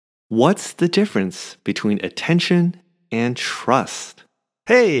What's the difference between attention and trust?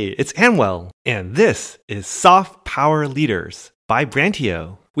 Hey, it's Anwell, and this is Soft Power Leaders by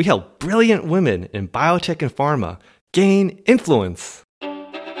Brantio. We help brilliant women in biotech and pharma gain influence.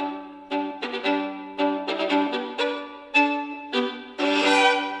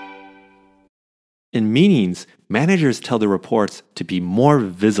 In meetings, managers tell the reports to be more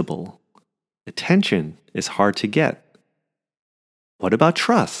visible. Attention is hard to get. What about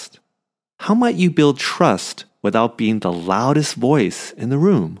trust? How might you build trust without being the loudest voice in the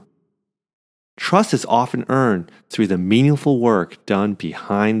room? Trust is often earned through the meaningful work done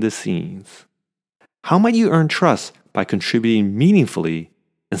behind the scenes. How might you earn trust by contributing meaningfully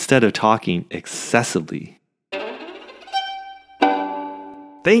instead of talking excessively?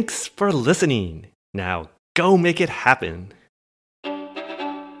 Thanks for listening. Now go make it happen.